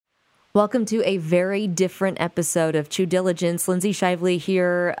Welcome to a very different episode of Chew Diligence. Lindsay Shively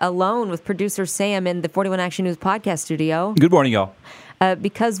here alone with producer Sam in the 41 Action News podcast studio. Good morning, y'all.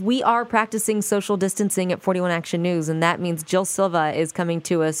 Because we are practicing social distancing at 41 Action News, and that means Jill Silva is coming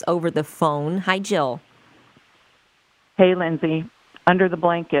to us over the phone. Hi, Jill. Hey, Lindsay. Under the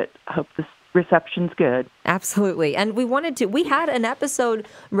blanket. Hope this reception's good. Absolutely. And we had an episode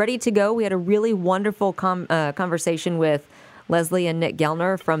ready to go. We had a really wonderful conversation with Leslie and Nick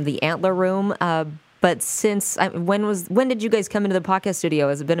Goellner from the Antler room. But since, when did you guys come into the podcast studio?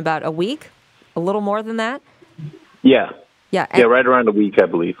 Has it been about a week? A little more than that? Yeah. Yeah, right around a week, I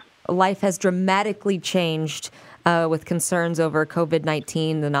believe. Life has dramatically changed with concerns over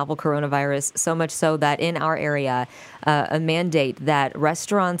COVID-19, the novel coronavirus, so much so that in our area, a mandate that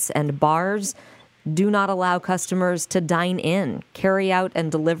restaurants and bars do not allow customers to dine in, carry out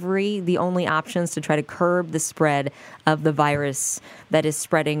and delivery, the only options to try to curb the spread of the virus that is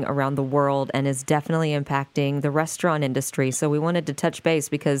spreading around the world and is definitely impacting the restaurant industry. So we wanted to touch base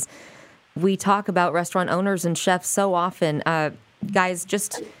because we talk about restaurant owners and chefs so often. Guys,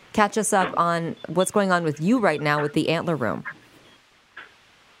 just catch us up on what's going on with you right now with the Antler room.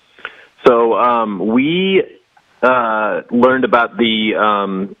 So we learned about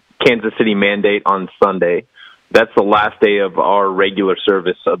the Kansas City mandate on Sunday. That's the last day of our regular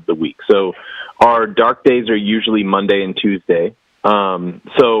service of the week. So our dark days are usually Monday and Tuesday.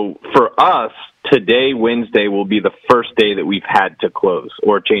 So for us, today, Wednesday, will be the first day that we've had to close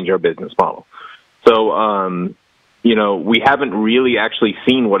or change our business model. So, we haven't really actually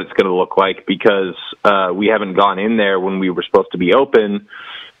seen what it's going to look like because we haven't gone in there when we were supposed to be open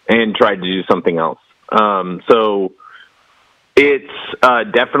and tried to do something else. So it's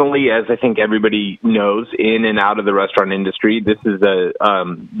definitely, as I think everybody knows, in and out of the restaurant industry, this is going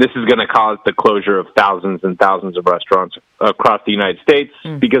to cause the closure of thousands and thousands of restaurants across the United States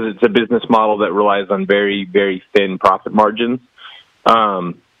because it's a business model that relies on very, very thin profit margins.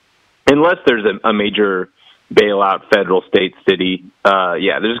 Unless there's a major bailout, federal, state, city,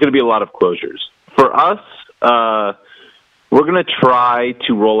 there's going to be a lot of closures. For us, we're going to try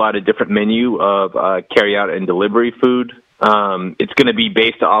to roll out a different menu of carry-out and delivery food. It's going to be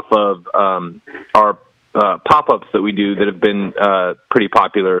based off of our pop-ups that we do that have been pretty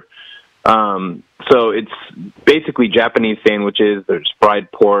popular. So it's basically Japanese sandwiches. There's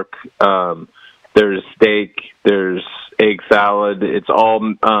fried pork. There's steak. There's egg salad. It's all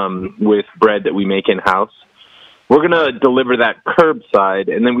with bread that we make in-house. We're going to deliver that curbside,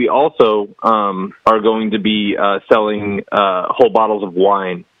 and then we also are going to be selling whole bottles of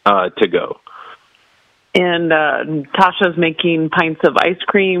wine to go. And Tasha's making pints of ice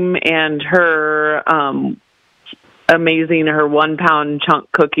cream and her her 1-pound chunk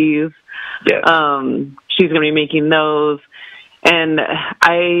cookies. Yes. She's going to be making those. And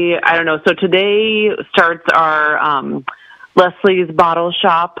I don't know. So today starts our Leslie's bottle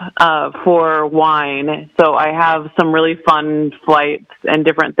shop for wine. So I have some really fun flights and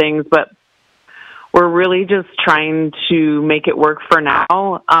different things, but we're really just trying to make it work for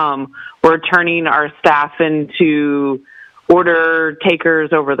now. We're turning our staff into order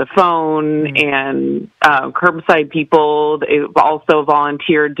takers over the phone and curbside people. They've also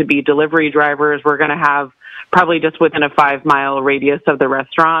volunteered to be delivery drivers. We're going to have probably just within a 5-mile radius of the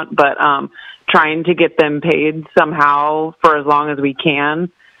restaurant, but trying to get them paid somehow for as long as we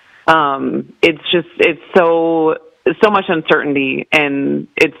can. It's so much uncertainty, and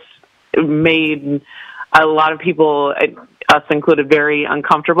it's made a lot of people, us included, very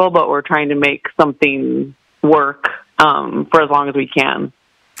uncomfortable, but we're trying to make something work for as long as we can.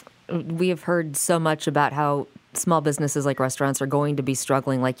 We have heard so much about how small businesses like restaurants are going to be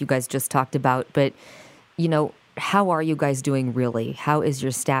struggling, like you guys just talked about, but how are you guys doing really? How is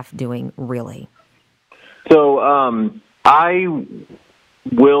your staff doing really? So I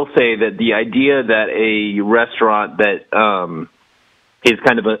will say that the idea that a restaurant that is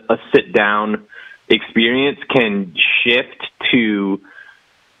kind of a sit-down experience can shift to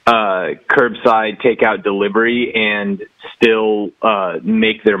curbside takeout delivery and still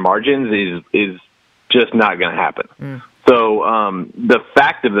make their margins is just not going to happen. So the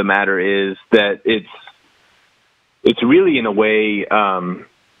fact of the matter is that it's really, in a way,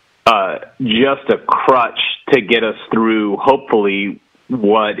 just a crutch to get us through, hopefully,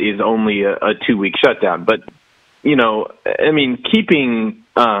 what is only a 2-week shutdown. But,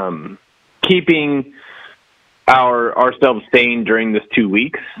 keeping ourselves sane during this 2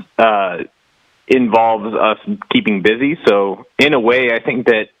 weeks involves us keeping busy. So, in a way, I think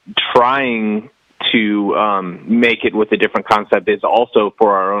that trying to make it with a different concept is also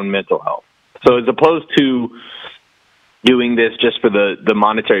for our own mental health. So as opposed to doing this just for the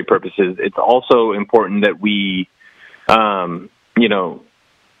monetary purposes. It's also important that we,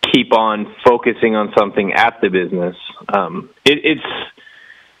 keep on focusing on something at the business.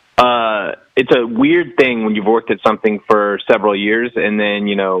 It's a weird thing when you've worked at something for several years and then,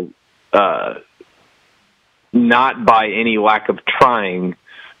 not by any lack of trying,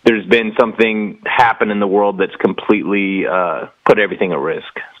 there's been something happen in the world that's completely put everything at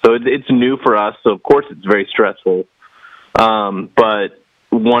risk. So it's new for us, so of course it's very stressful. But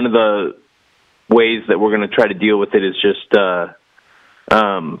one of the ways that we're going to try to deal with it is just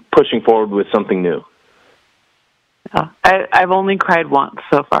pushing forward with something new. I've only cried once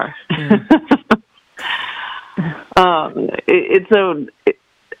so far.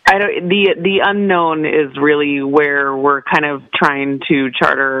 The unknown is really where we're kind of trying to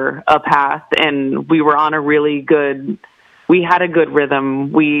charter a path, and we were on we had a good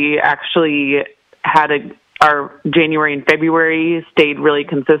rhythm. We actually had our January and February stayed really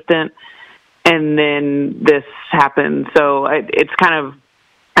consistent, and then this happened. So it's kind of,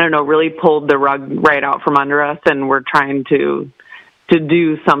 really pulled the rug right out from under us, and we're trying to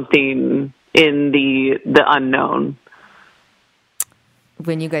do something in the unknown.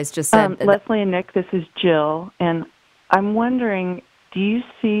 When you guys just said... Leslie and Nick, this is Jill, and I'm wondering, do you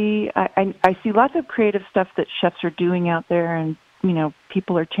see... I see lots of creative stuff that chefs are doing out there, and,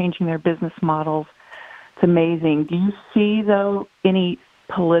 people are changing their business models. It's amazing. Do you see, though, any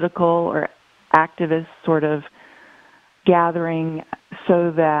political or activist sort of gathering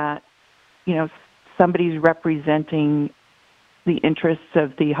so that, somebody's representing the interests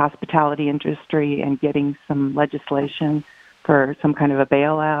of the hospitality industry and getting some legislation for some kind of a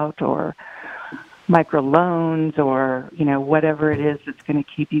bailout or microloans or, whatever it is that's going to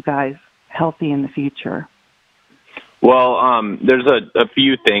keep you guys healthy in the future? Well, there's a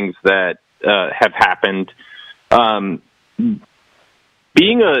few things that have happened.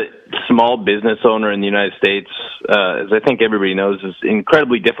 Being a small business owner in the United States, as I think everybody knows, is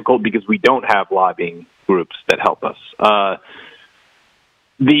incredibly difficult because we don't have lobbying groups that help us.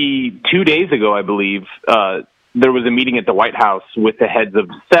 2 days ago, I believe, there was a meeting at the White House with the heads of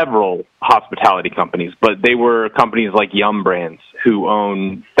several hospitality companies, but they were companies like Yum Brands, who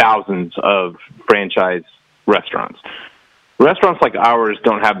own thousands of franchise restaurants. Restaurants like ours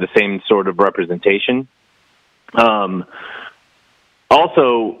don't have the same sort of representation.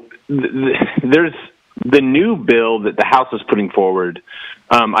 Also, there's the new bill that the House is putting forward.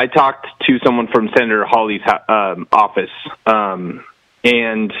 I talked to someone from Senator Hawley's office,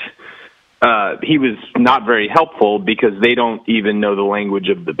 and he was not very helpful because they don't even know the language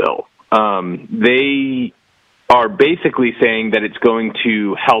of the bill. They are basically saying that it's going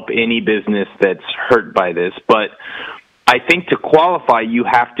to help any business that's hurt by this, but I think to qualify, you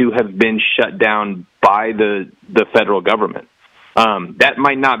have to have been shut down by the federal government. That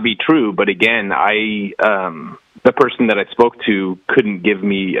might not be true, but again, the person that I spoke to couldn't give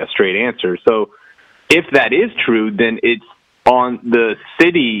me a straight answer. So if that is true, then it's on the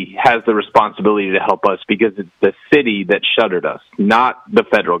city has the responsibility to help us because it's the city that shuttered us, not the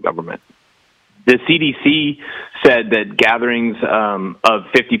federal government. The CDC said that gatherings of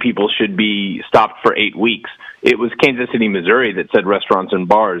 50 people should be stopped for 8 weeks. It was Kansas City, Missouri that said restaurants and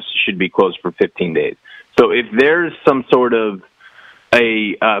bars should be closed for 15 days. So if there's some sort of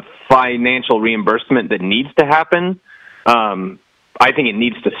a financial reimbursement that needs to happen, I think it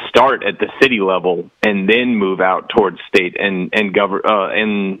needs to start at the city level and then move out towards state and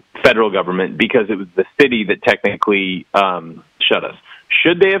federal government, because it was the city that technically shut us.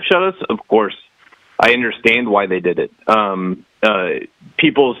 Should they have shut us? Of course. I understand why they did it.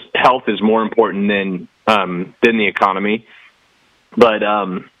 People's health is more important than the economy. But,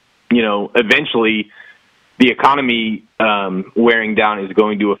 eventually the economy wearing down is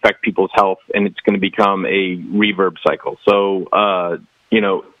going to affect people's health, and it's going to become a reverb cycle. So,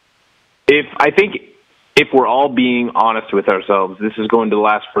 if we're all being honest with ourselves, this is going to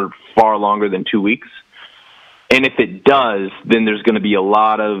last for far longer than 2 weeks. And if it does, then there's going to be a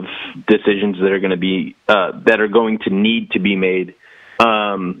lot of decisions that are going to be that are going to need to be made.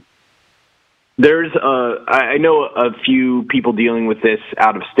 I know a few people dealing with this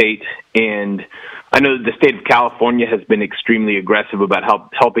out of state, and I know the state of California has been extremely aggressive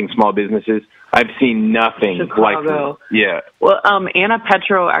about helping small businesses. I've seen nothing like this. Yeah. Well, Anna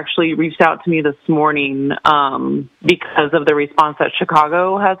Petro actually reached out to me this morning because of the response that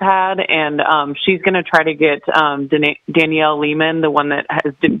Chicago has had, and she's going to try to get Danielle Lehman, the one that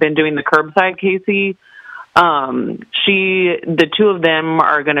has been doing the curbside Casey. The two of them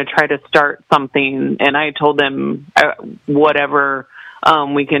are going to try to start something, and I told them whatever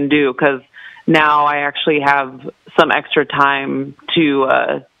we can do, because now I actually have some extra time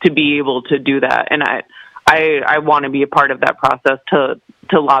to be able to do that, and I want to be a part of that process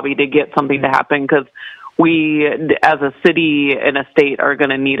to lobby to get something to happen, because we, as a city and a state, are going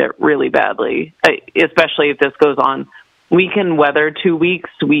to need it really badly, especially if this goes on. We can weather 2 weeks.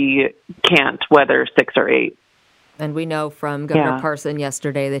 We can't weather 6 or 8. And we know from Governor Parson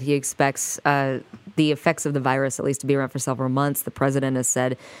yesterday that he expects the effects of the virus at least to be around for several months. The president has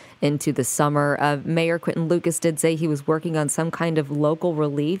said into the summer. Mayor Quinton Lucas did say he was working on some kind of local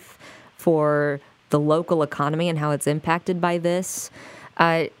relief for the local economy and how it's impacted by this.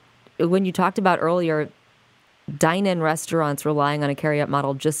 When you talked about earlier, dine-in restaurants relying on a carry-out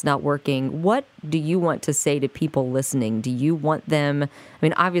model just not working, what do you want to say to people listening? Do you want them, I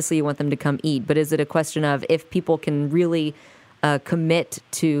mean, obviously you want them to come eat, but is it a question of if people can really commit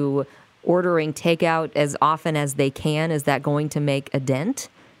to ordering takeout as often as they can, is that going to make a dent?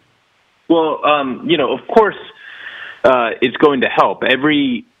 Well, of course, it's going to help.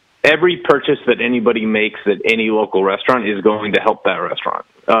 Every purchase that anybody makes at any local restaurant is going to help that restaurant.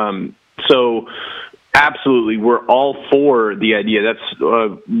 So absolutely, we're all for the idea. That's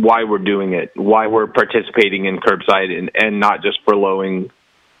why we're doing it, why we're participating in curbside and not just furloughing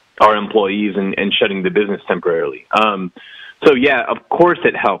our employees and shutting the business temporarily. So, yeah, of course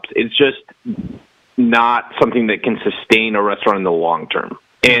it helps. It's just not something that can sustain a restaurant in the long term.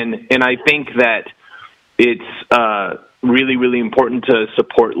 And I think that it's really, really important to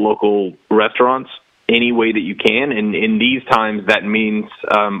support local restaurants any way that you can. And in these times, that means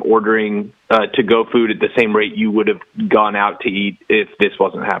ordering to-go food at the same rate you would have gone out to eat if this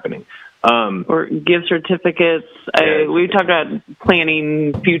wasn't happening. Or gift certificates. We talked about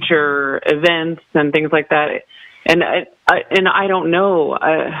planning future events and things like that. And I don't know.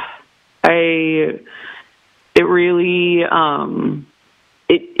 It really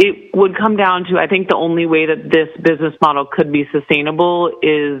it would come down to, I think the only way that this business model could be sustainable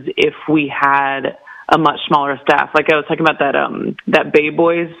is if we had a much smaller staff. Like I was talking about that Bay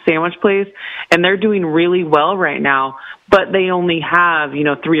Boys sandwich place, and they're doing really well right now, but they only have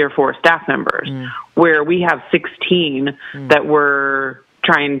 3 or 4 staff members, where we have 16 that we're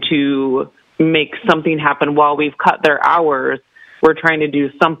trying to make something happen. While we've cut their hours, we're trying to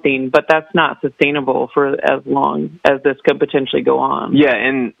do something, but that's not sustainable for as long as this could potentially go on. Yeah,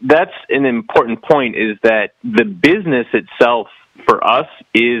 and that's an important point, is that the business itself for us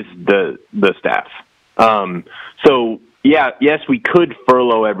is the staff. So, yes, we could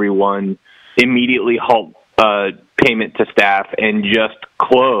furlough everyone, immediately halt payment to staff, and just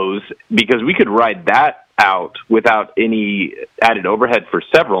close, because we could ride that out without any added overhead for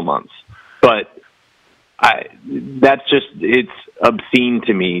several months. But it's obscene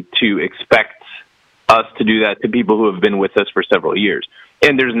to me to expect us to do that to people who have been with us for several years.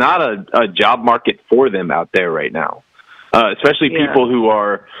 And there's not a job market for them out there right now, especially people who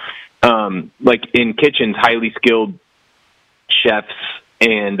are like in kitchens, highly skilled chefs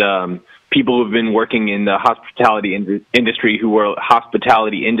and people who have been working in the hospitality industry, who are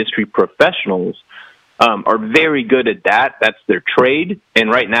hospitality industry professionals, are very good at that. That's their trade. And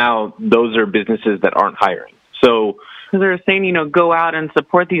right now, those are businesses that aren't hiring. So they're saying, go out and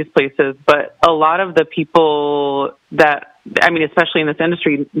support these places. But a lot of the people especially in this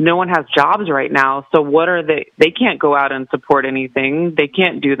industry, no one has jobs right now. So what are they? They can't go out and support anything. They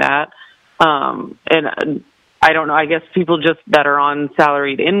can't do that. And I don't know. I guess people just that are on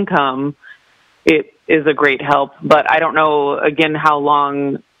salaried income, it is a great help. But I don't know, again, how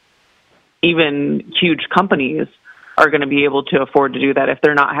long even huge companies are going to be able to afford to do that if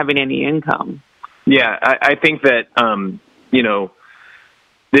they're not having any income. Yeah, I think that,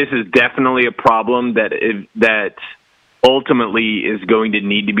 this is definitely a problem that ultimately is going to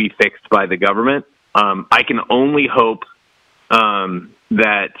need to be fixed by the government. I can only hope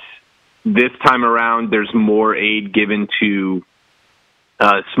that this time around there's more aid given to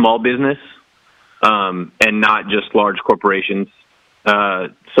small business and not just large corporations.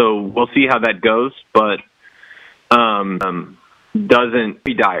 So we'll see how that goes, but doesn't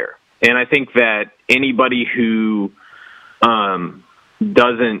be dire. And I think that anybody who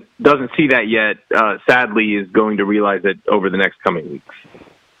doesn't see that yet, sadly, is going to realize it over the next coming weeks.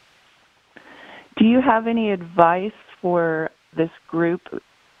 Do you have any advice for this group,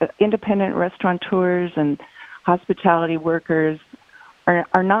 independent restaurateurs and hospitality workers?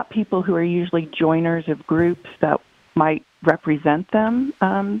 Are not people who are usually joiners of groups that might represent them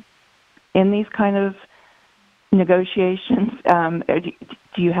in these kind of negotiations?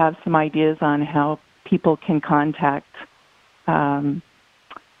 Do you have some ideas on how people can contact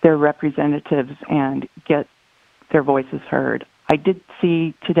their representatives and get their voices heard? I did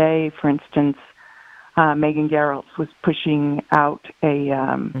see today, for instance, Megan Gerolds was pushing out a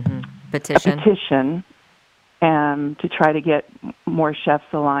petition to try to get more chefs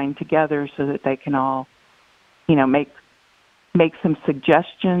aligned together so that they can all, make some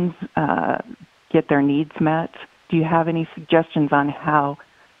suggestions, get their needs met. Do you have any suggestions on how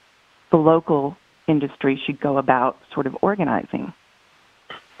the local industry should go about sort of organizing?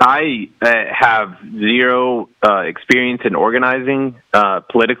 I have zero experience in organizing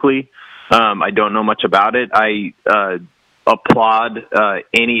politically. I don't know much about it. I applaud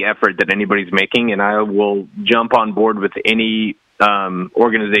any effort that anybody's making, and I will jump on board with any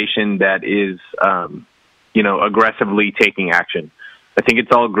organization that is, aggressively taking action. I think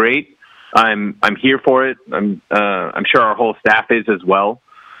it's all great. I'm here for it. I'm sure our whole staff is as well.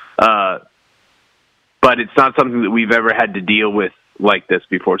 But it's not something that we've ever had to deal with like this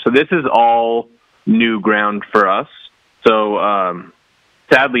before. So this is all new ground for us. So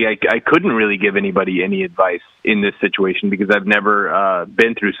sadly, I couldn't really give anybody any advice in this situation because I've never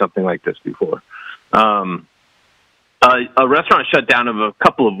been through something like this before. A restaurant shutdown of a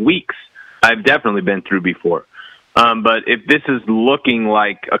couple of weeks, I've definitely been through before. But if this is looking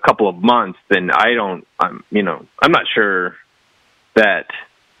like a couple of months, then I'm not sure that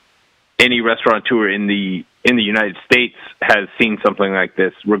any restaurateur in the United States has seen something like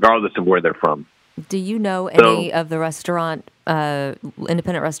this, regardless of where they're from. Do you know any of the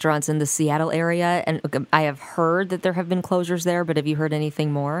independent restaurants in the Seattle area? And I have heard that there have been closures there, but have you heard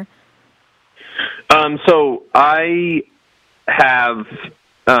anything more? So I have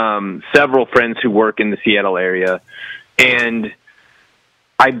several friends who work in the Seattle area, and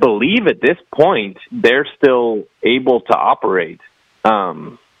I believe at this point they're still able to operate.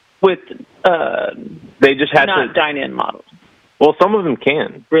 With they just had not dine-in models. Well, some of them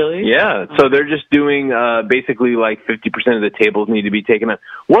can. Really? Yeah. So they're just doing basically like 50% of the tables need to be taken up.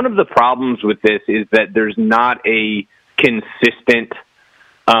 One of the problems with this is that there's not a consistent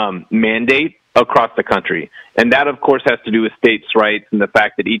mandate across the country. And that, of course, has to do with states' rights and the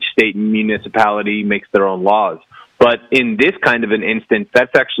fact that each state and municipality makes their own laws. But in this kind of an instance,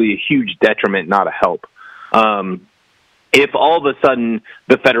 that's actually a huge detriment, not a help. If all of a sudden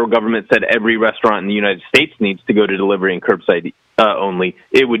the federal government said every restaurant in the United States needs to go to delivery and curbside only,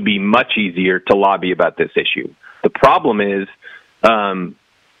 it would be much easier to lobby about this issue. The problem is,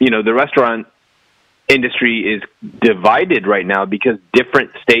 the restaurant industry is divided right now because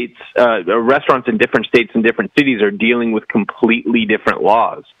different states, restaurants in different states and different cities are dealing with completely different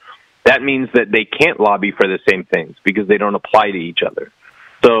laws. That means that they can't lobby for the same things because they don't apply to each other.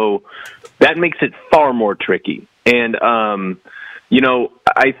 So that makes it far more tricky. And,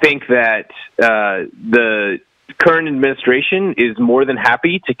 I think that the current administration is more than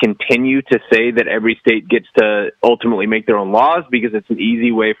happy to continue to say that every state gets to ultimately make their own laws because it's an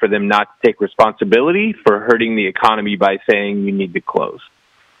easy way for them not to take responsibility for hurting the economy by saying you need to close.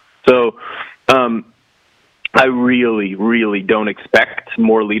 So I really, really don't expect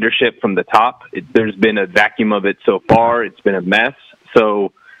more leadership from the top. There's been a vacuum of it so far. It's been a mess.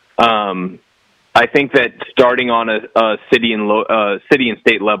 So I think that starting on a city and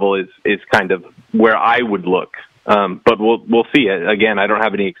state level is kind of where I would look. But we'll see. Again, I don't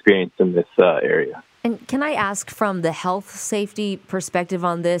have any experience in this area. And can I ask from the health safety perspective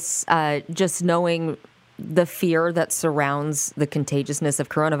on this, just knowing the fear that surrounds the contagiousness of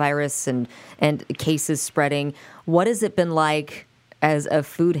coronavirus and cases spreading, what has it been like as a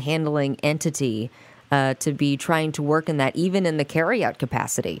food handling entity to be trying to work in that, even in the carryout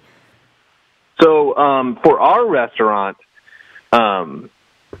capacity? So for our restaurant,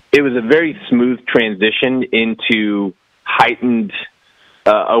 it was a very smooth transition into heightened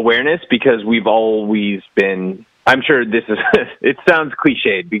awareness because we've always been, I'm sure this is, it sounds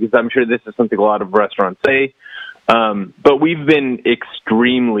cliched because I'm sure this is something a lot of restaurants say, but we've been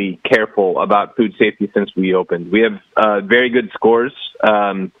extremely careful about food safety since we opened. We have very good scores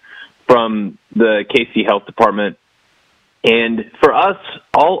from the KC Health Department. And for us,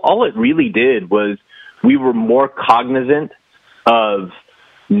 all it really did was we were more cognizant of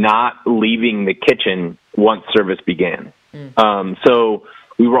not leaving the kitchen once service began. So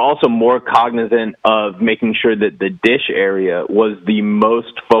we were also more cognizant of making sure that the dish area was the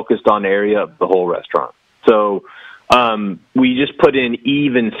most focused on area of the whole restaurant. So we just put in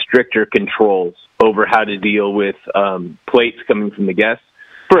even stricter controls over how to deal with plates coming from the guests.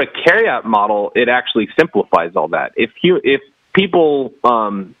 For a carryout model, it actually simplifies all that. If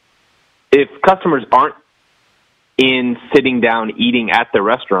customers aren't in sitting down eating at the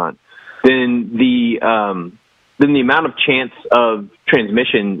restaurant, then the amount of chance of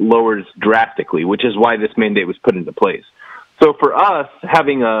transmission lowers drastically, which is why this mandate was put into place. So for us,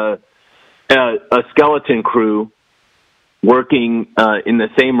 having a skeleton crew working in the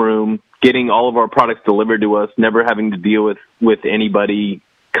same room, getting all of our products delivered to us, never having to deal with anybody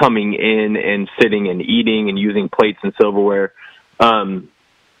coming in and sitting and eating and using plates and silverware.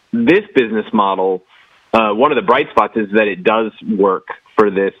 This business model, one of the bright spots is that it does work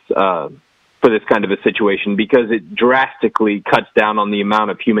for this kind of a situation, because it drastically cuts down on the amount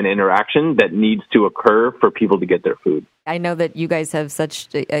of human interaction that needs to occur for people to get their food. I know that you guys have such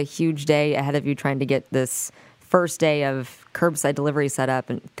a huge day ahead of you trying to get this first day of curbside delivery set up,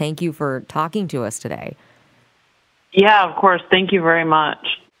 and thank you for talking to us today. Yeah, of course. Thank you very much.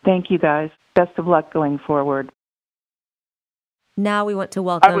 Thank you, guys. Best of luck going forward. Now we want to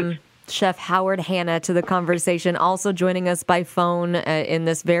welcome Chef Howard Hanna to the conversation, also joining us by phone in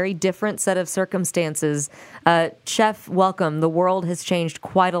this very different set of circumstances. Chef, welcome. The world has changed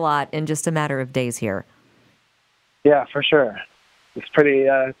quite a lot in just a matter of days here. Yeah, for sure. It's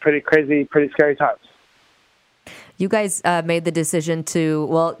pretty crazy, pretty scary times. You guys made the decision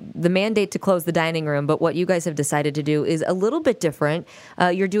the mandate to close the dining room, but what you guys have decided to do is a little bit different.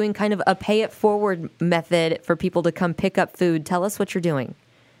 You're doing kind of a pay-it-forward method for people to come pick up food. Tell us what you're doing.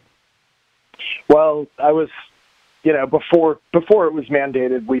 Well, I was, before it was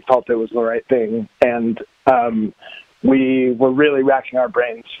mandated, we felt it was the right thing, and we were really racking our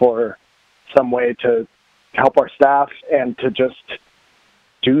brains for some way to help our staff and to just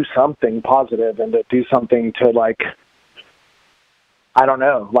do something positive and to do something to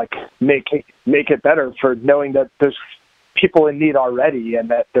make it better, for knowing that there's people in need already and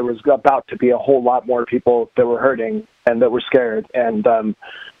that there was about to be a whole lot more people that were hurting and that were scared, and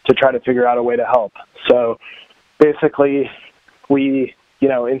to try to figure out a way to help. So basically we,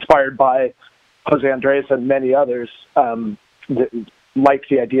 inspired by Jose Andres and many others, liked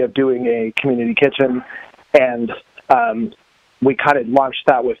the idea of doing a community kitchen, and we kind of launched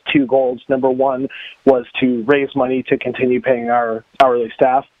that with two goals. Number one was to raise money to continue paying our hourly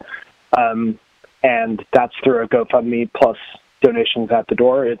staff, and that's through a GoFundMe plus donations at the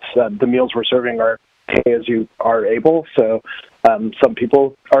door. It's the meals we're serving are pay as you are able, so some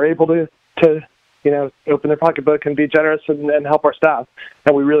people are able to open their pocketbook and be generous and help our staff,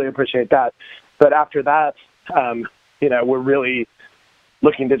 and we really appreciate that. But after that, we're really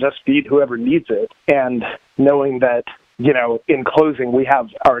looking to just feed whoever needs it, and knowing that, in closing, we have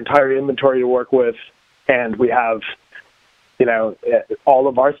our entire inventory to work with, and we have, all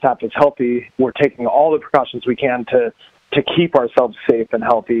of our staff is healthy. We're taking all the precautions we can to keep ourselves safe and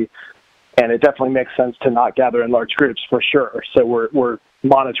healthy, and it definitely makes sense to not gather in large groups for sure. So we're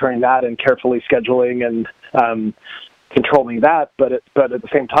monitoring that and carefully scheduling and controlling that, but at the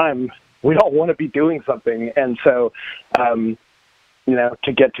same time, we all want to be doing something, and so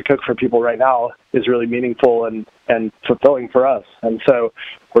to get to cook for people right now is really meaningful and fulfilling for us. And so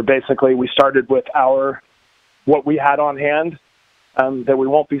we started with what we had on hand that we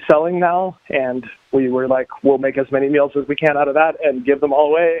won't be selling now, and we were like, we'll make as many meals as we can out of that and give them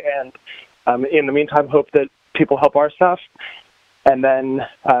all away, and in the meantime hope that people help our staff, and then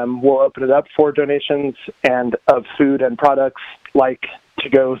we'll open it up for donations and of food and products like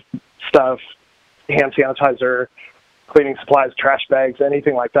to-go stuff, hand sanitizer, cleaning supplies, trash bags,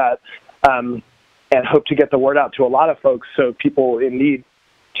 anything like that, and hope to get the word out to a lot of folks so people in need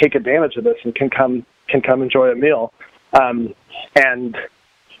take advantage of this and can come enjoy a meal. And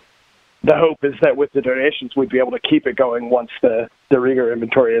the hope is that with the donations, we'd be able to keep it going once the Rieger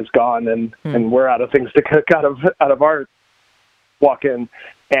inventory is gone and we're out of things to cook out of our walk-in.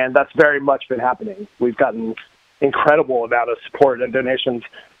 And that's very much been happening. We've gotten incredible amount of support and donations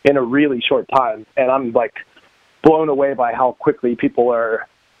in a really short time, and I'm blown away by how quickly people are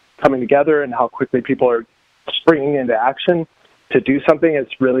coming together and how quickly people are springing into action to do something.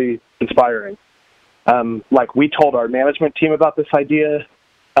 It's really inspiring. We told our management team about this idea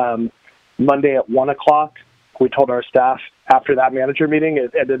Monday at 1:00. We told our staff after that manager meeting.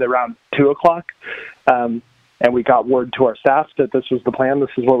 It ended around 2:00. And we got word to our staff that this was the plan, this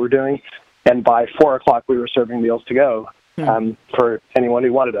is what we're doing. And by 4:00, we were serving meals to go for anyone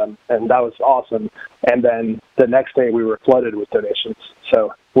who wanted them. And that was awesome. And then the next day we were flooded with donations.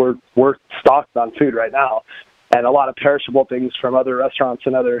 So we're stocked on food right now, and a lot of perishable things from other restaurants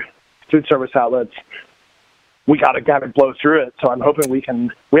and other food service outlets. We got to kind of blow through it. So I'm hoping we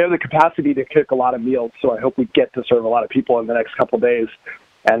have the capacity to cook a lot of meals. So I hope we get to serve a lot of people in the next couple of days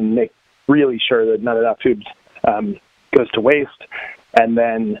and make really sure that none of that food goes to waste. And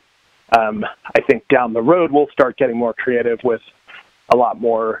then I think down the road, we'll start getting more creative with a lot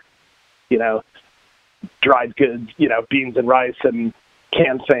more, dried goods, beans and rice and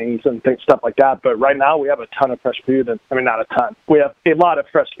canned things and stuff like that. But right now we have a ton of fresh food. Not a ton. We have a lot of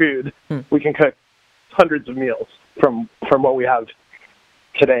fresh food. We can cook hundreds of meals from what we have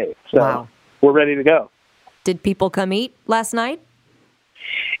today. So wow. We're ready to go. Did people come eat last night?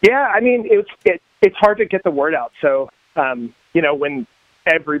 Yeah, it's hard to get the word out. So, when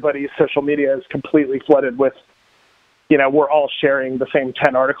everybody's social media is completely flooded with, we're all sharing the same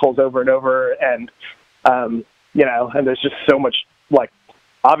 10 articles over and over. And, and there's just so much,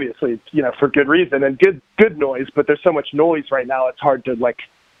 obviously, for good reason and good noise, but there's so much noise right now. It's hard to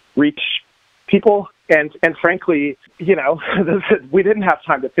reach people. And frankly, we didn't have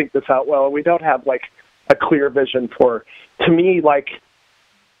time to think this out well. We don't have a clear vision for, to me,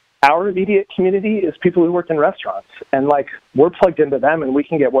 our immediate community is people who work in restaurants, and we're plugged into them, and we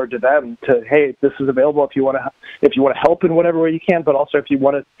can get word to them to, hey, this is available if you want to help in whatever way you can, but also if you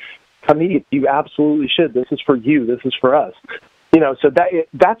want to come eat, you absolutely should. This is for you. This is for us. So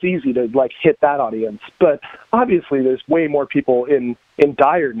that's easy to hit that audience, but obviously there's way more people in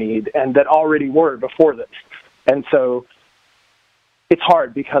dire need and that already were before this, and so it's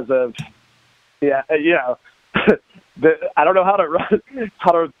hard because of I don't know how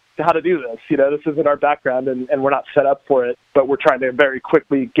to do this. This isn't our background, and we're not set up for it, but we're trying to very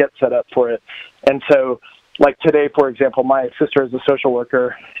quickly get set up for it. And so, today, for example, my sister is a social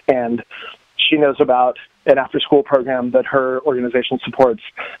worker, and she knows about an after-school program that her organization supports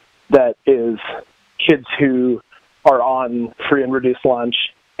that is kids who are on free and reduced lunch,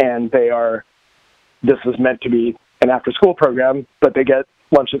 and this is meant to be an after-school program, but they get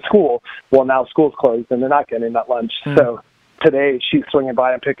lunch at school. Well, now school's closed, and they're not getting that lunch. So today she's swinging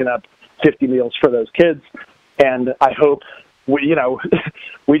by and picking up 50 meals for those kids. And I hope we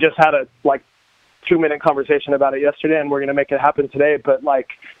just had a 2-minute conversation about it yesterday, and we're going to make it happen today. But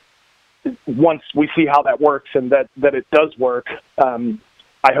once we see how that works and that it does work,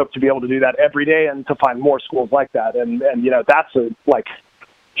 I hope to be able to do that every day and to find more schools like that. And that's a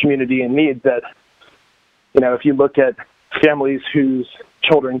community in need that, if you look at families whose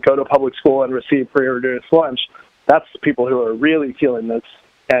children go to public school and receive free or reduced lunch, that's people who are really feeling this.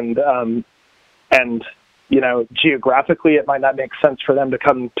 And geographically, it might not make sense for them to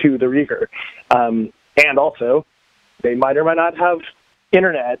come to the Rieger. And also, they might or might not have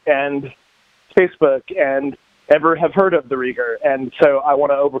internet and Facebook and ever have heard of the Rieger. And so I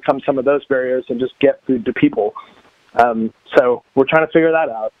want to overcome some of those barriers and just get food to people. So we're trying to figure that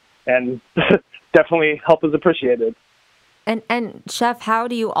out. And definitely help is appreciated. And Chef, how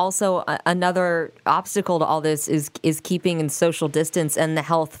do you also, another obstacle to all this is keeping in social distance and the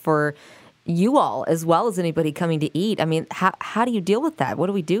health for you all as well as anybody coming to eat. How do you deal with that? What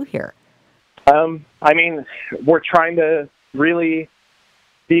do we do here? We're trying to really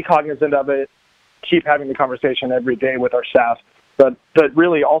be cognizant of it, keep having the conversation every day with our staff, but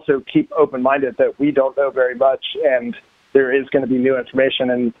really also keep open-minded that we don't know very much, and there is going to be new information,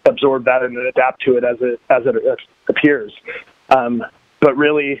 and absorb that and adapt to it as it appears. But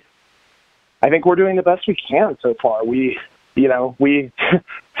really, I think we're doing the best we can so far. We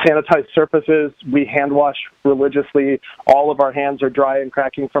sanitize surfaces. We hand wash religiously. All of our hands are dry and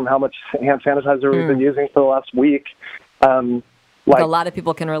cracking from how much hand sanitizer we've been using for the last week. A lot of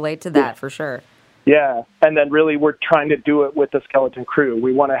people can relate to that for sure. Yeah, and then really we're trying to do it with the skeleton crew.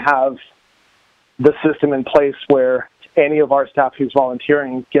 We want to have the system in place where any of our staff who's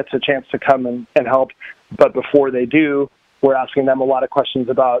volunteering gets a chance to come and help. But before they do, we're asking them a lot of questions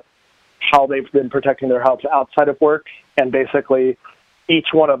about how they've been protecting their health outside of work. And basically,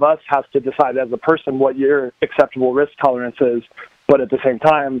 each one of us has to decide as a person what your acceptable risk tolerance is. But at the same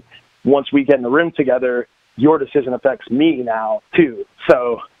time, once we get in the room together, your decision affects me now, too.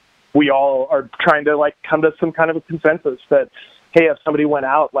 So we all are trying to come to some kind of a consensus that, hey, if somebody went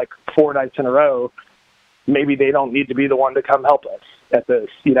out 4 nights in a row, maybe they don't need to be the one to come help us at this,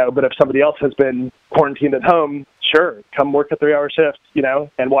 but if somebody else has been quarantined at home, sure, come work a 3-hour shift,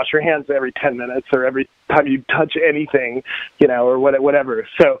 and wash your hands every 10 minutes or every time you touch anything, or whatever.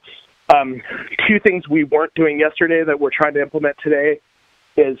 So 2 things we weren't doing yesterday that we're trying to implement today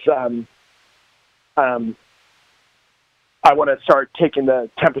is I want to start taking the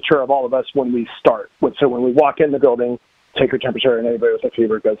temperature of all of us when we start. So when we walk in the building, take your temperature, and anybody with a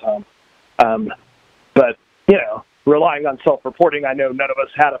fever goes home. But, relying on self-reporting, I know none of us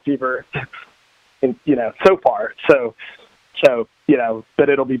had a fever, so far. So, but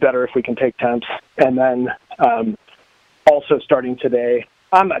it'll be better if we can take temps. And then also starting today,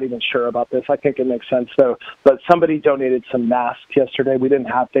 I'm not even sure about this. I think it makes sense, though. But somebody donated some masks yesterday. We didn't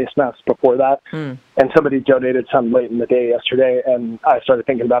have face masks before that. And somebody donated some late in the day yesterday. And I started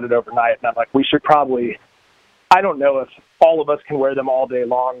thinking about it overnight. And I'm like, we should probably I don't know if all of us can wear them all day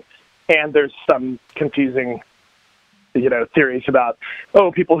long. And there's some confusing, theories about,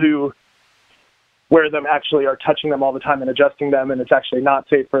 people who wear them actually are touching them all the time and adjusting them, and it's actually not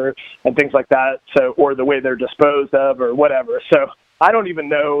safer and things like that. So, or the way they're disposed of or whatever. So I don't even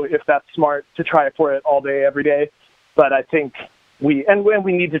know if that's smart to try for it all day, every day. But I think we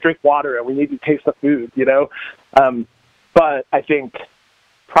need to drink water and we need to taste the food, but I think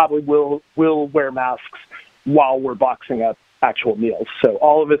probably we'll wear masks while we're boxing up actual meals. So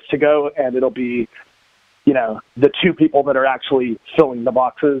all of it's to go, and it'll be, the two people that are actually filling the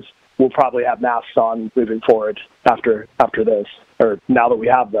boxes will probably have masks on moving forward after this, or now that we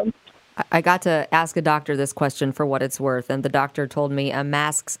have them. I got to ask a doctor this question for what it's worth, and the doctor told me a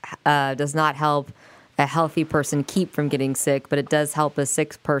mask does not help a healthy person keep from getting sick, but it does help a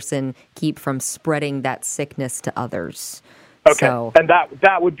sick person keep from spreading that sickness to others. Okay, and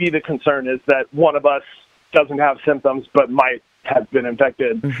that would be the concern, is that one of us doesn't have symptoms but might have been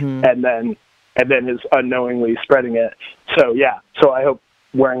infected, and then is unknowingly spreading it. So I hope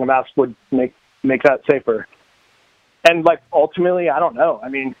wearing a mask would make that safer. And ultimately, I don't know. I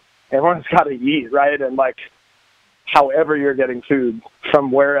mean, everyone's got to eat, right? And however you're getting food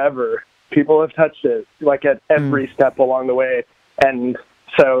from wherever, people have touched it at every step along the way. And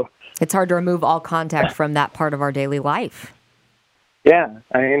so it's hard to remove all contact from that part of our daily life. Yeah,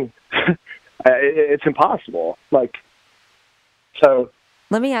 I mean, it's impossible. So.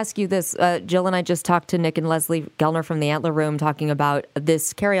 Let me ask you this. Jill and I just talked to Nick and Leslie Goellner from the Antler Room, talking about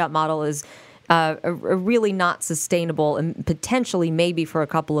this carryout model is really not sustainable, and potentially maybe for a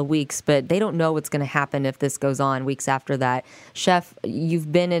couple of weeks, but they don't know what's going to happen if this goes on weeks after that. Chef,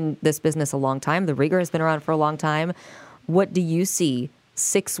 you've been in this business a long time. The Rieger has been around for a long time. What do you see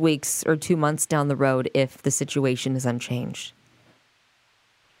 6 weeks or 2 months down the road if the situation is unchanged?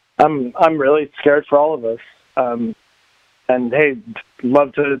 I'm really scared for all of us. And hey,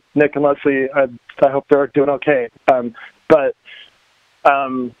 love to Nick and Leslie. I hope they're doing okay. I'm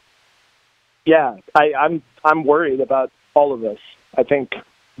worried about all of this. I think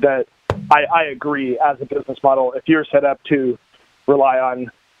that I agree, as a business model, if you're set up to rely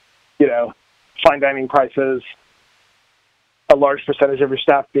on, fine dining prices, a large percentage of your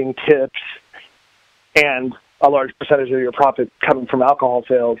staff being tips, and a large percentage of your profit coming from alcohol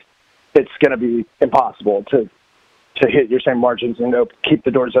sales, it's going to be impossible to hit your same margins and keep the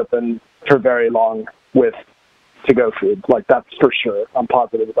doors open for very long with to-go food. That's for sure. I'm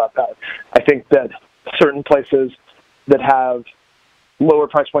positive about that. I think that certain places that have lower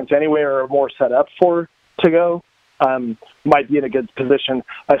price points anyway or are more set up for to-go might be in a good position,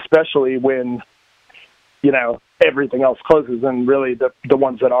 especially when, everything else closes and really the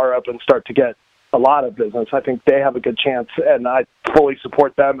ones that are open start to get a lot of business. I think they have a good chance, and I fully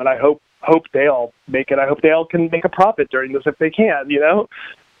support them, and I hope they all make it. I hope they all can make a profit during this if they can,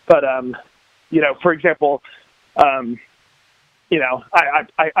 But, for example, I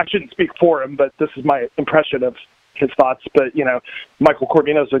shouldn't speak for him, but this is my impression of his thoughts. But, Michael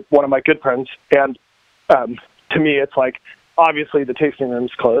Corvino is one of my good friends. And to me, it's obviously the tasting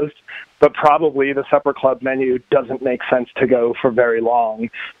room's closed, but probably the supper club menu doesn't make sense to go for very long.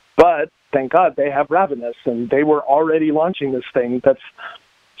 But thank God they have Ravenous, and they were already launching this thing that's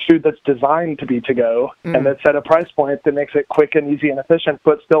food that's designed to be to go, and that's at a price point that makes it quick and easy and efficient,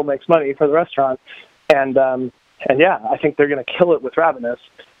 but still makes money for the restaurant. And I think they're going to kill it with Ravenous,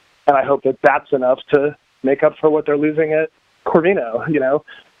 and I hope that that's enough to make up for what they're losing at Corvino,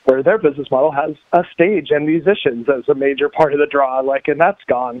 where their business model has a stage and musicians as a major part of the draw, and that's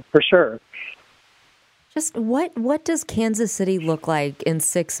gone for sure. Just what does Kansas City look like in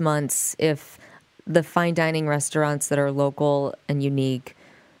 6 months if the fine dining restaurants that are local and unique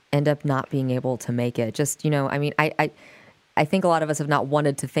end up not being able to make it? Just, I think a lot of us have not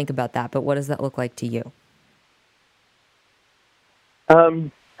wanted to think about that, but what does that look like to you?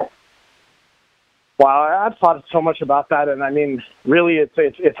 Wow, I've thought so much about that, and I mean, really, it's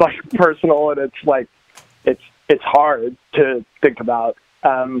personal, and it's hard to think about.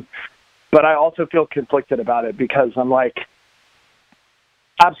 But I also feel conflicted about it, because I'm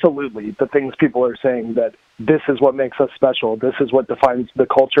absolutely, the things people are saying, that this is what makes us special. This is what defines the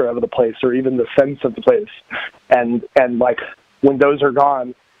culture of the place, or even the sense of the place. And when those are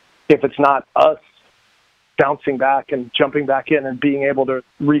gone, if it's not us bouncing back and jumping back in and being able to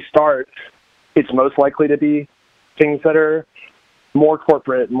restart, it's most likely to be things that are more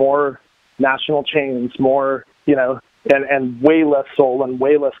corporate, more national chains, more, and way less soul and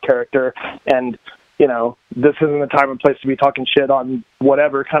way less character. And, this isn't the time and place to be talking shit on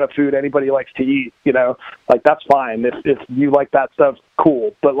whatever kind of food anybody likes to eat, that's fine. If you like that stuff,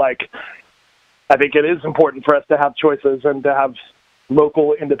 cool. But I think it is important for us to have choices and to have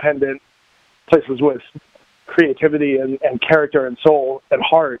local, independent places with creativity and character and soul and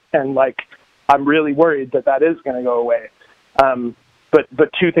heart. And like, I'm really worried that is going to go away. But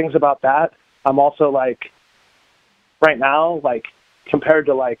two things about that. I'm also like, right now, like compared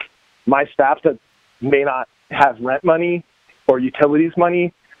to like my staff that may not have rent money or utilities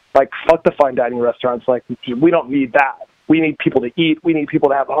money, like fuck the fine dining restaurants. Like we don't need that. We need people to eat. We need people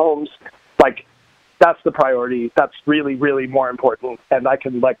to have homes. Like that's the priority. That's really, really more important. And I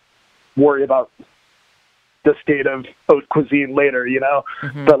can like worry about the state of haute cuisine later, you know,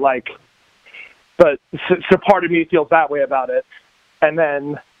 but so part of me feels that way about it. And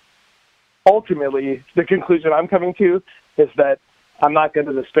then ultimately the conclusion I'm coming to is that I'm not going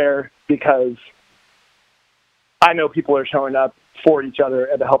to despair because I know people are showing up for each other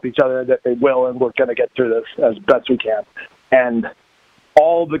and to help each other, that they will, and we're going to get through this as best we can. And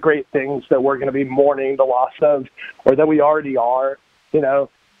all the great things that we're going to be mourning the loss of, or that we already are, you know,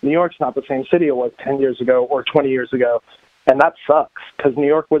 New York's not the same city it was 10 years ago or 20 years ago. And that sucks because New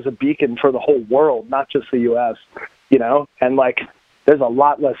York was a beacon for the whole world, not just the U.S., you know, and like there's a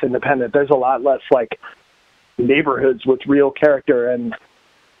lot less independent. There's a lot less like neighborhoods with real character and,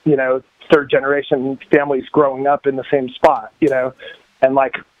 you know, third generation families growing up in the same spot, you know, and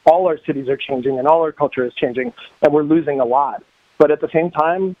like all our cities are changing and all our culture is changing and we're losing a lot. But at the same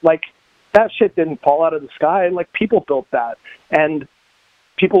time, like that shit didn't fall out of the sky. Like people built that and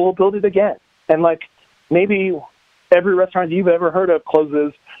people will build it again. And like maybe every restaurant you've ever heard of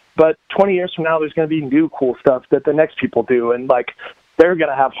closes, but 20 years from now, there's going to be new cool stuff that the next people do. And like, they're going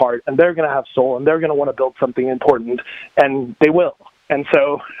to have heart and they're going to have soul and they're going to want to build something important, and they will. And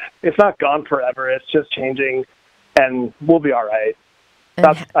so it's not gone forever. It's just changing and we'll be all right.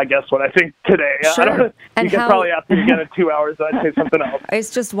 That's, I guess, what I think today. Sure. I don't know. You could probably ask me again in 2 hours and I'd say something else.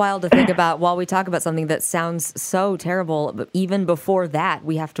 It's just wild to think about while we talk about something that sounds so terrible. But even before that,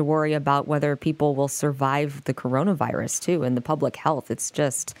 we have to worry about whether people will survive the coronavirus, too, and the public health. It's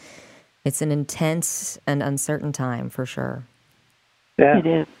an intense and uncertain time for sure. Yeah. It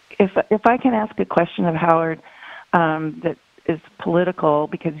is. If I can ask a question of Howard that is political,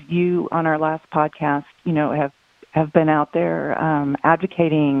 because you, on our last podcast, you know, have been out there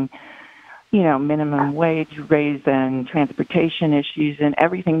advocating, you know, minimum wage raise and transportation issues and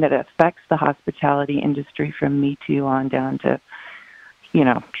everything that affects the hospitality industry from Me Too on down to, you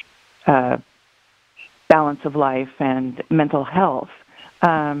know, balance of life and mental health.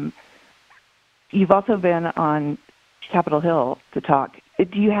 You've also been on Capitol Hill to talk.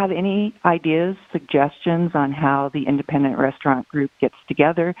 Do you have any ideas, suggestions on how the independent restaurant group gets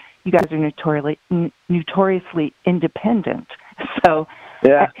together? You guys are notoriously independent. So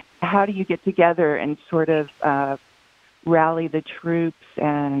how do you get together and sort of rally the troops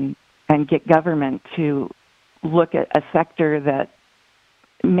and get government to look at a sector that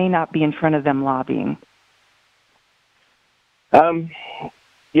may not be in front of them lobbying?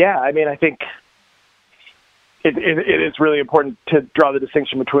 Yeah, I mean, I think it is really important to draw the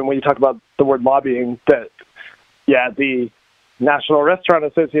distinction between when you talk about the word lobbying, that, the National Restaurant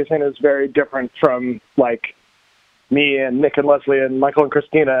Association is very different from, like, me and Nick and Leslie and Michael and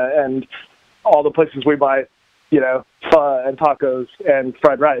Christina and all the places we buy, you know, pho and tacos and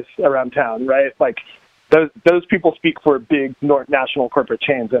fried rice around town, right? Like, those people speak for big national corporate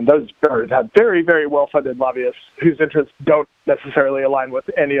chains, and those have very, very well-funded lobbyists whose interests don't necessarily align with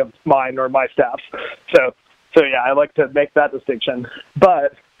any of mine or my staff's. So yeah, I like to make that distinction.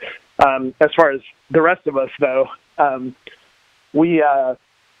 But as far as the rest of us, though, we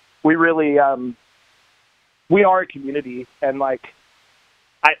really we are a community, and like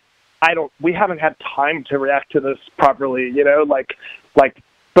we haven't had time to react to this properly, you know,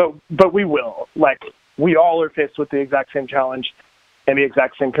 but we will. Like, we all are faced with the exact same challenge and the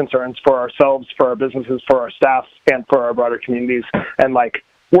exact same concerns for ourselves, for our businesses, for our staff, and for our broader communities. And like,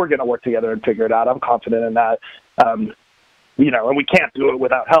 we're going to work together and figure it out. I'm confident in that. You know, and we can't do it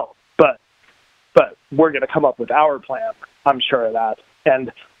without help, but we're going to come up with our plan. I'm sure of that.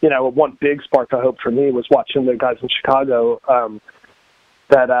 And, you know, one big spark of hope for me was watching the guys in Chicago,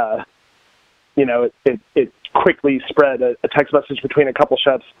 that, you know, it quickly spread. A text message between a couple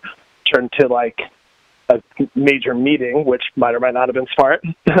chefs turned to like a major meeting, which might or might not have been smart,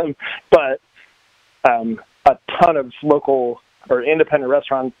 but a ton of local or independent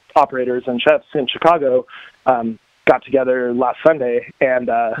restaurant operators and chefs in Chicago got together last Sunday, and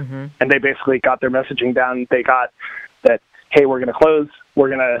they basically got their messaging down. They got that, hey, we're going to close. We're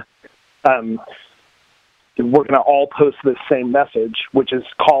going to all post this same message, which is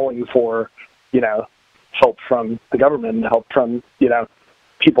calling for, you know, help from the government, help from, you know,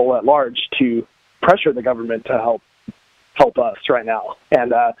 people at large to pressure the government to help us right now.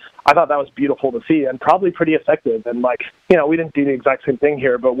 And I thought that was beautiful to see and probably pretty effective. And we didn't do the exact same thing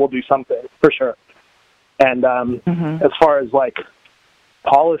here, but we'll do something for sure. And as far as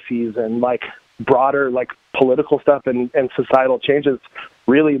policies and broader political stuff and societal changes,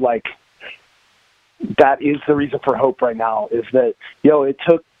 really that is the reason for hope right now, is that it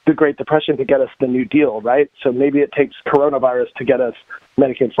took the Great Depression to get us the New Deal, right? So maybe it takes coronavirus to get us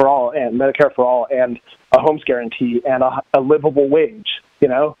Medicare for all and a homes guarantee and a livable wage.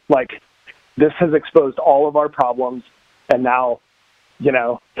 This has exposed all of our problems, and now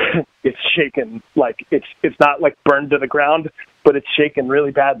it's shaken. It's not burned to the ground, but it's shaken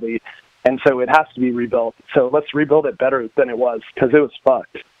really badly, and so it has to be rebuilt. So let's rebuild it better than it was, because it was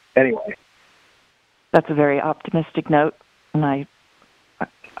fucked anyway. That's a very optimistic note, and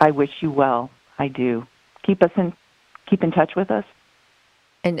I wish you well. I do. Keep in touch with us.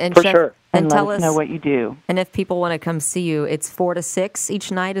 And for Chef, sure. And let tell us us know what you do. And if people want to come see you, it's 4 to 6 each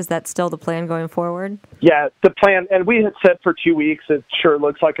night. Is that still the plan going forward? Yeah, the plan, and we had said for 2 weeks. It sure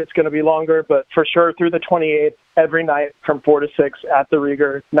looks like it's going to be longer, but for sure through the 28th, every night from 4 to 6 at the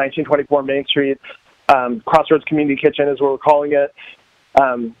Rieger, 1924 Main Street. Crossroads Community Kitchen is what we're calling it.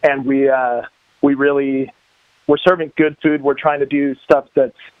 And we're serving good food. We're trying to do stuff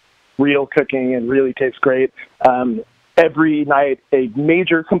that's real cooking and really tastes great. Every night, a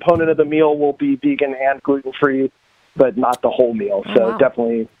major component of the meal will be vegan and gluten-free, but not the whole meal. So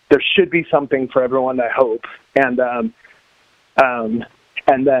definitely, there should be something for everyone, I hope. And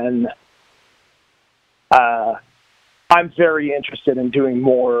then I'm very interested in doing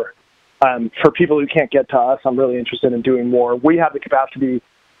more. For people who can't get to us, I'm really interested in doing more. We have the capacity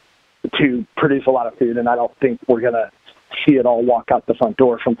to produce a lot of food, and I don't think we're going to see it all walk out the front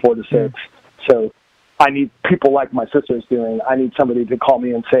door from 4 to 6. So I need people like my sister's doing. I need somebody to call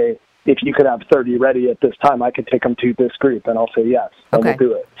me and say, if you could have 30 ready at this time, I could take them to this group, and I'll say yes, and we'll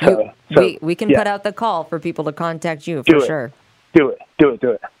do it. We can put out the call for people to contact you for sure. Do it.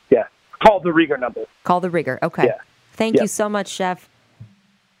 Yeah. Call the Rieger number. Call the Rieger. Okay. Yeah. Thank you so much, Chef.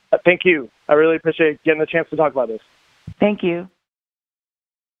 Thank you. I really appreciate getting the chance to talk about this. Thank you.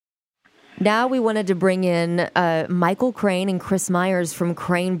 Now we wanted to bring in Michael Crane and Chris Myers from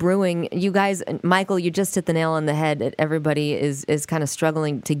Crane Brewing. You guys, Michael, you just hit the nail on the head. Everybody is kind of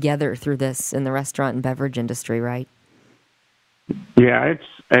struggling together through this in the restaurant and beverage industry, right? Yeah,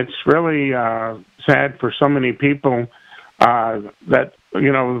 it's really sad for so many people that,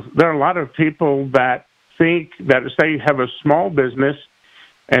 there are a lot of people that think that they have a small business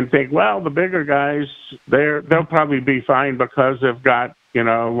and think, well, the bigger guys, they'll probably be fine because they've got,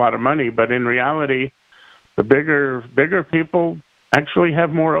 a lot of money. But in reality, the bigger people actually have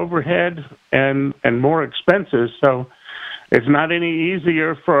more overhead and more expenses. So it's not any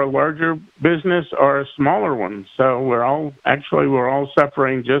easier for a larger business or a smaller one. So we're all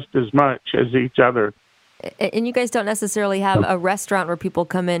suffering just as much as each other. And you guys don't necessarily have a restaurant where people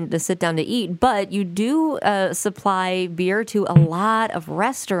come in to sit down to eat, but you do supply beer to a lot of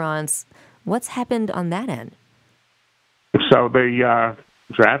restaurants. What's happened on that end? So the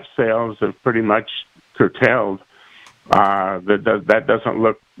draft sales have pretty much curtailed. That doesn't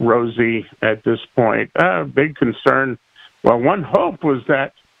look rosy at this point. Big concern. Well, one hope was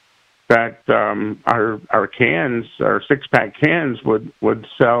that our cans, our 6-pack cans, would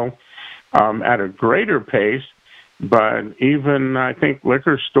sell at a greater pace, but even I think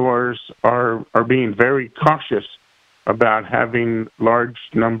liquor stores are being very cautious about having large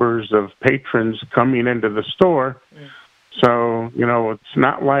numbers of patrons coming into the store. So, it's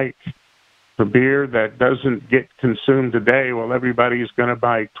not like the beer that doesn't get consumed today, well, everybody's going to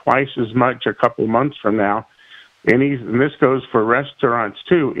buy twice as much a couple months from now. And this goes for restaurants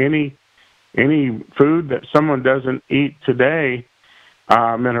too. Any food that someone doesn't eat today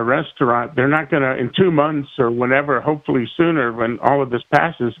in a restaurant, they're not going to, in 2 months or whenever, hopefully sooner, when all of this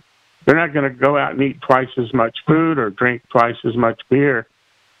passes, they're not going to go out and eat twice as much food or drink twice as much beer.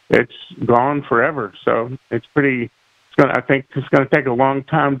 It's gone forever. So I think it's going to take a long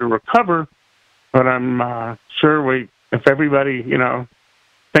time to recover, but I'm sure if everybody,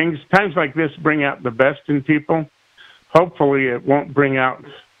 times like this bring out the best in people. Hopefully it won't bring out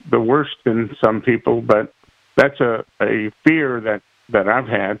the worst in some people, but that's a fear that I've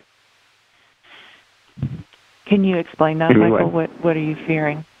had. Can you explain that, anyway. Michael? What are you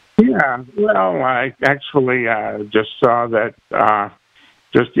fearing? Yeah, well, I actually just saw that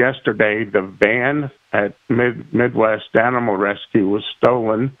just yesterday the van at Midwest Animal Rescue was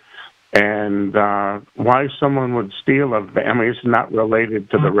stolen, and why someone would steal a van, I mean, it's not related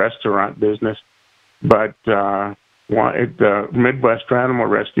to the restaurant business, but the Midwest Animal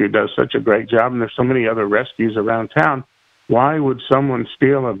Rescue does such a great job, and there's so many other rescues around town. Why would someone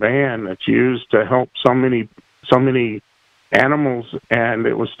steal a van that's used to help so many animals, and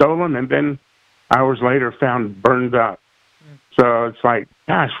it was stolen, and then hours later found burned up? So it's like,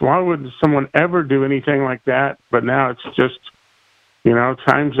 gosh, why would someone ever do anything like that? But now it's just, I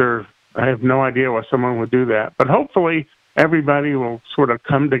have no idea why someone would do that. But hopefully everybody will sort of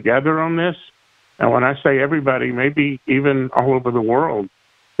come together on this. And when I say everybody, maybe even all over the world,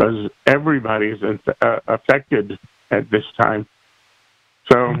 because everybody is affected at this time.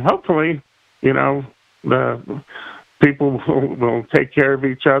 So hopefully, the people will take care of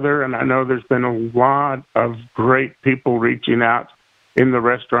each other. And I know there's been a lot of great people reaching out in the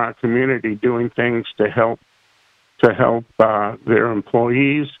restaurant community, doing things to help their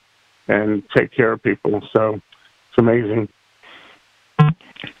employees and take care of people. So it's amazing.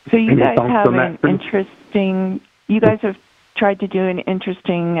 So you guys have tried to do an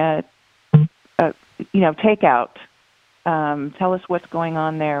interesting, takeout. Tell us what's going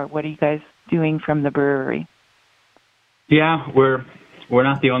on there. What are you guys doing from the brewery? Yeah, we're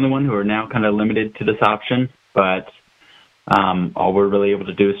not the only one who are now kind of limited to this option, but all we're really able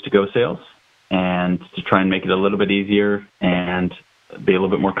to do is to-go sales, and to try and make it a little bit easier and be a little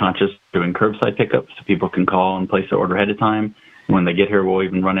bit more conscious doing curbside pickup so people can call and place their order ahead of time. When they get here, we'll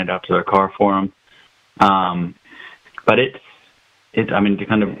even run it out to their car for them. But to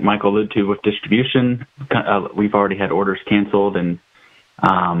kind of Michael alluded to with distribution, we've already had orders canceled, and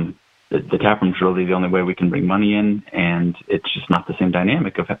the tap room's really the only way we can bring money in, and it's just not the same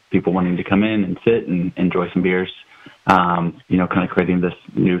dynamic of people wanting to come in and sit and enjoy some beers, kind of creating this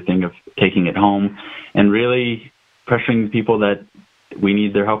new thing of taking it home and really pressuring people that we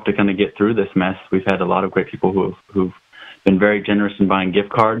need their help to kind of get through this mess. We've had a lot of great people who've been very generous in buying gift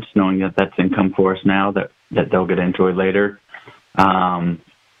cards, knowing that that's income for us now that they'll get to enjoy later.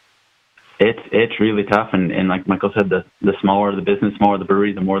 It's really tough, and like Michael said, the smaller the business, smaller the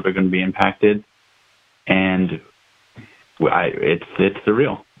brewery, the more they're going to be impacted. And it's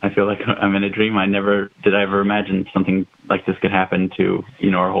surreal. I feel like I'm in a dream. I never imagine something like this could happen to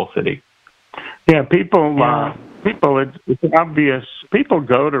our whole city. Yeah, people. It's obvious. People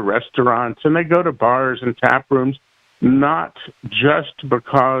go to restaurants and they go to bars and tap rooms, not just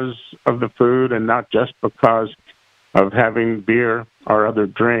because of the food and not just because of having beer or other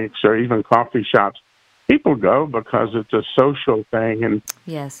drinks or even coffee shops. People go because it's a social thing, and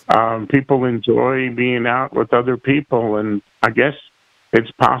yes, people enjoy being out with other people. And I guess it's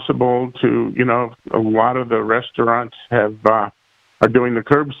possible to, a lot of the restaurants are doing the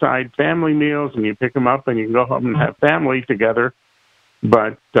curbside family meals, and you pick them up and you can go home and have family together.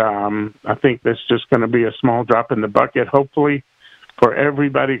 But I think that's just going to be a small drop in the bucket. Hopefully, for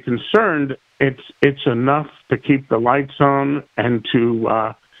everybody concerned, it's enough to keep the lights on and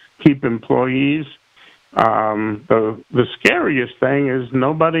to keep employees. The scariest thing is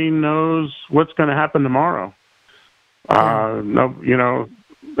nobody knows what's going to happen tomorrow.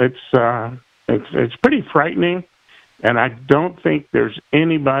 It's pretty frightening, and I don't think there's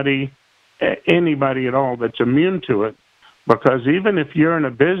anybody at all that's immune to it. Because even if you're in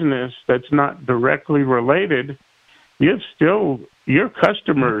a business that's not directly related, your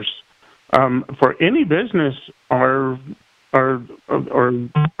customers for any business are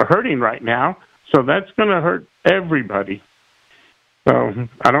hurting right now. So that's going to hurt everybody. So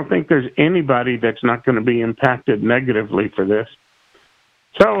I don't think there's anybody that's not going to be impacted negatively for this.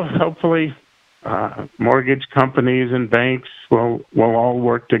 So hopefully mortgage companies and banks will all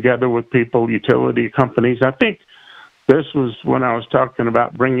work together with people, utility companies. I think this was when I was talking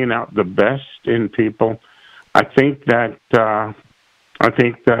about bringing out the best in people. I think that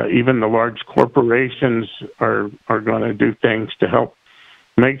even the large corporations are going to do things to help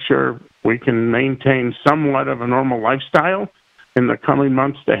make sure we can maintain somewhat of a normal lifestyle in the coming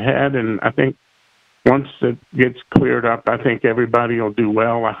months ahead. And I think once it gets cleared up, I think everybody will do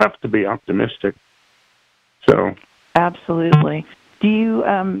well. I have to be optimistic. So absolutely. Do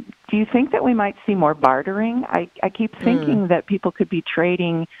you think that we might see more bartering? I keep thinking that people could be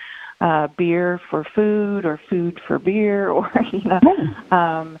trading beer for food or food for beer, or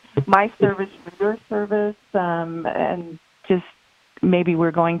my service for your service, and just maybe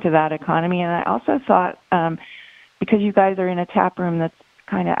we're going to that economy. And I also thought because you guys are in a tap room that's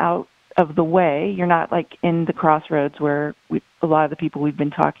kind of out of the way, you're not like in the Crossroads where a lot of the people we've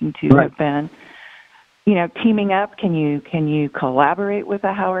been talking to have been. Teaming up, can you collaborate with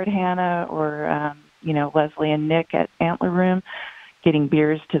a Howard Hanna or Leslie and Nick at Antler Room, getting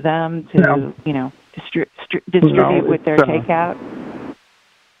beers to them to distribute with their takeout?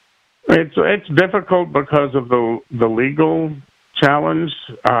 It's difficult because of the legal challenge.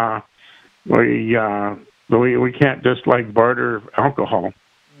 We can't just like barter alcohol.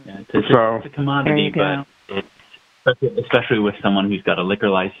 Yeah, it's a commodity, but especially with someone who's got a liquor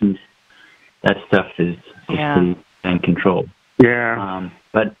license, that stuff is pretty in control. Yeah.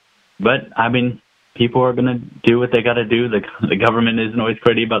 But I mean, people are going to do what they got to do. The government isn't always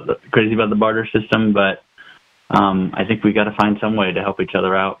crazy about the barter system, but I think we got to find some way to help each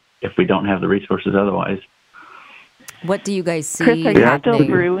other out if we don't have the resources otherwise. What do you guys see Chris, are you happening? still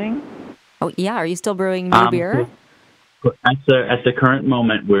brewing? Oh yeah, are you still brewing new beer? At the current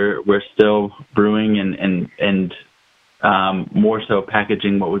moment, we're still brewing and more so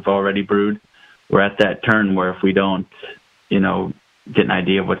packaging what we've already brewed. We're at that turn where if we don't, get an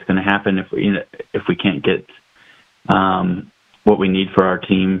idea of what's going to happen, if we can't get what we need for our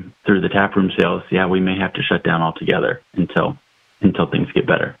team through the taproom sales, we may have to shut down altogether until things get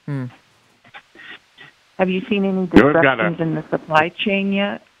better. Have you seen any disruptions in the supply chain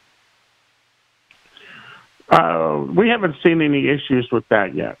yet? We haven't seen any issues with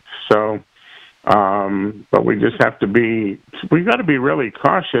that yet. So, but we just have to we've got to be really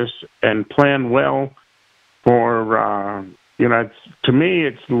cautious and plan well for, to me,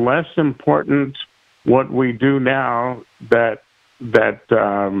 it's less important what we do now that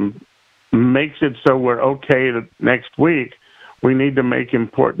makes it so we're okay next week. We need to make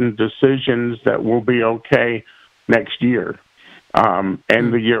important decisions that will be okay next year, and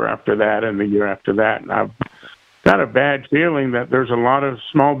the year after that, and the year after that. And I've got a bad feeling that there's a lot of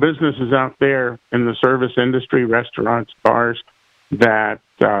small businesses out there in the service industry, restaurants, bars, that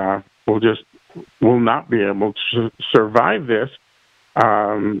will not be able to survive this.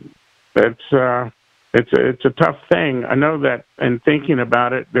 It's a tough thing. I know that in thinking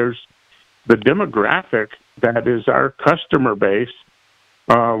about it, there's the demographic that is our customer base.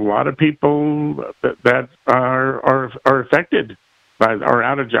 A lot of people that are affected are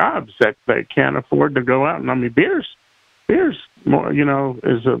out of jobs, that they can't afford to go out. And I mean, beer's more,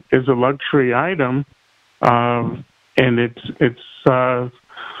 is a luxury item, and it's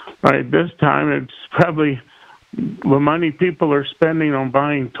right this time it's probably the money people are spending on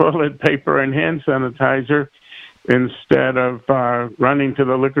buying toilet paper and hand sanitizer instead of running to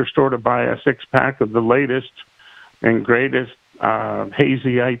the liquor store to buy a 6-pack of the latest and greatest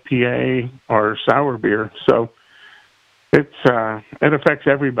hazy IPA or sour beer. So it affects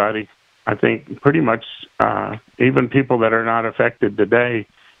everybody. I think pretty much even people that are not affected today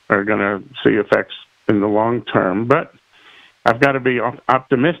are going to see effects in the long term. But I've got to be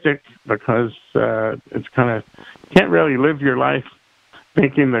optimistic because it's can't really live your life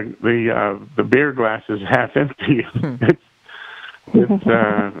thinking the beer glass is half empty.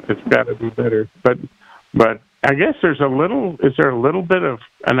 It's got to be better. But I guess is there a little bit of,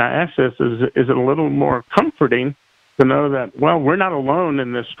 and I ask this, is it a little more comforting to know that, well, we're not alone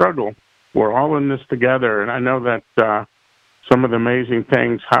in this struggle. We're all in this together. And I know that some of the amazing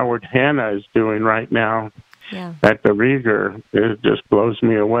things Hanna is doing right now at the Rieger, it just blows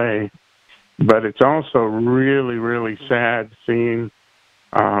me away. But it's also really, really sad seeing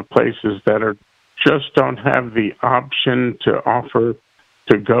places that just don't have the option to offer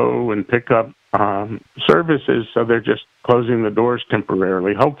to go and pick up services, so they're just closing the doors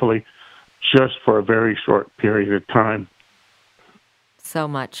temporarily, hopefully just for a very short period of time. So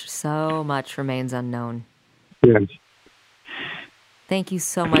much remains unknown. Yes. Thank you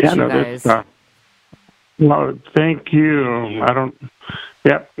so much, you guys. Well, thank you.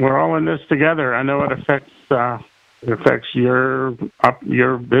 We're all in this together. I know it affects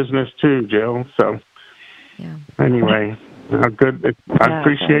your business too, Jill. So anyway, good. I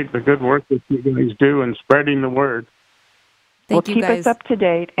appreciate the good work that you guys do in spreading the word. Thank you, keep guys. us up to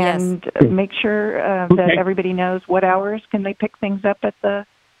date and make sure that everybody knows what hours can they pick things up at the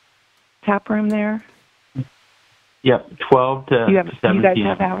tap room there. Yep, 12 to 7 you guys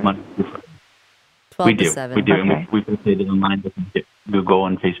p.m. have hours? 12 we to do. 7. We do. Okay. And we posted it online with Google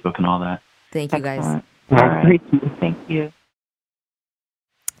and Facebook and all that. Thank you, guys. All right. Thank you.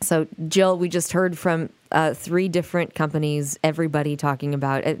 So, Jill, we just heard from 3 different companies, everybody talking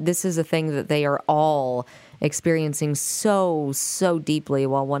about it. This is a thing that they are all experiencing so deeply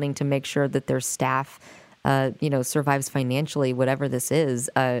while wanting to make sure that their staff, survives financially, whatever this is.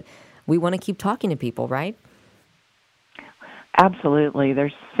 We want to keep talking to people, right? Absolutely.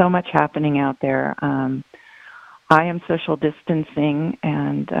 There's so much happening out there. I am social distancing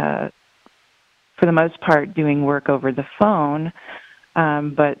and, for the most part, doing work over the phone.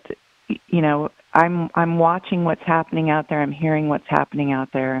 But, I'm watching what's happening out there. I'm hearing what's happening out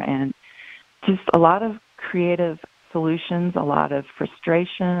there. And just a lot of creative solutions, a lot of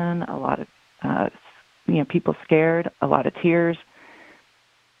frustration, a lot of people scared, a lot of tears.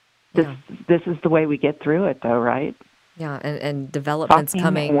 This is the way we get through it, though, right? Yeah, and development's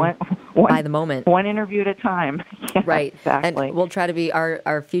coming by the moment. One interview at a time. Yeah, right. Exactly. And we'll try to be,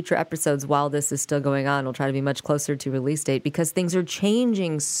 our future episodes while this is still going on, we'll try to be much closer to release date because things are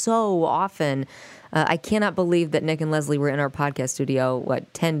changing so often. I cannot believe that Nick and Leslie were in our podcast studio,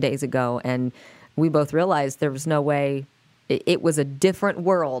 10 days ago, and we both realized there was no way. It was a different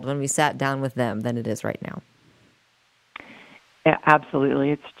world when we sat down with them than it is right now. Yeah, absolutely.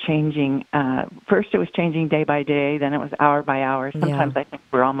 It's changing. First, it was changing day by day. Then it was hour by hour. Sometimes I think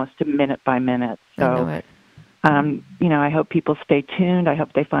we're almost a minute by minute. So, I know it. I hope people stay tuned. I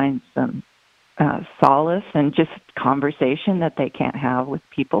hope they find some solace and just conversation that they can't have with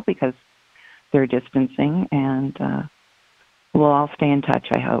people because they're distancing. And we'll all stay in touch,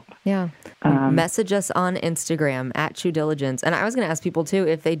 I hope. Yeah. Message us on Instagram at Chew Diligence. And I was going to ask people, too,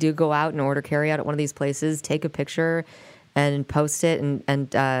 if they do go out and order carryout at one of these places, take a picture and post it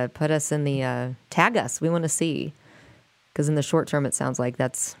and put us in the tag us. We want to see, because in the short term, it sounds like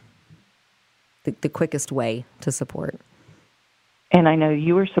that's the quickest way to support. And I know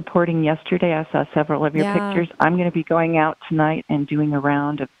you were supporting yesterday. I saw several of your pictures. I'm going to be going out tonight and doing a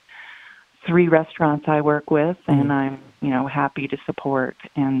round of 3 restaurants I work with, and I'm happy to support.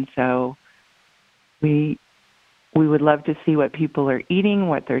 And so we would love to see what people are eating,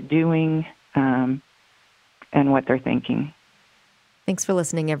 what they're doing, and what they're thinking. Thanks for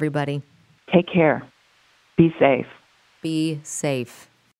listening, everybody. Take care. Be safe. Be safe.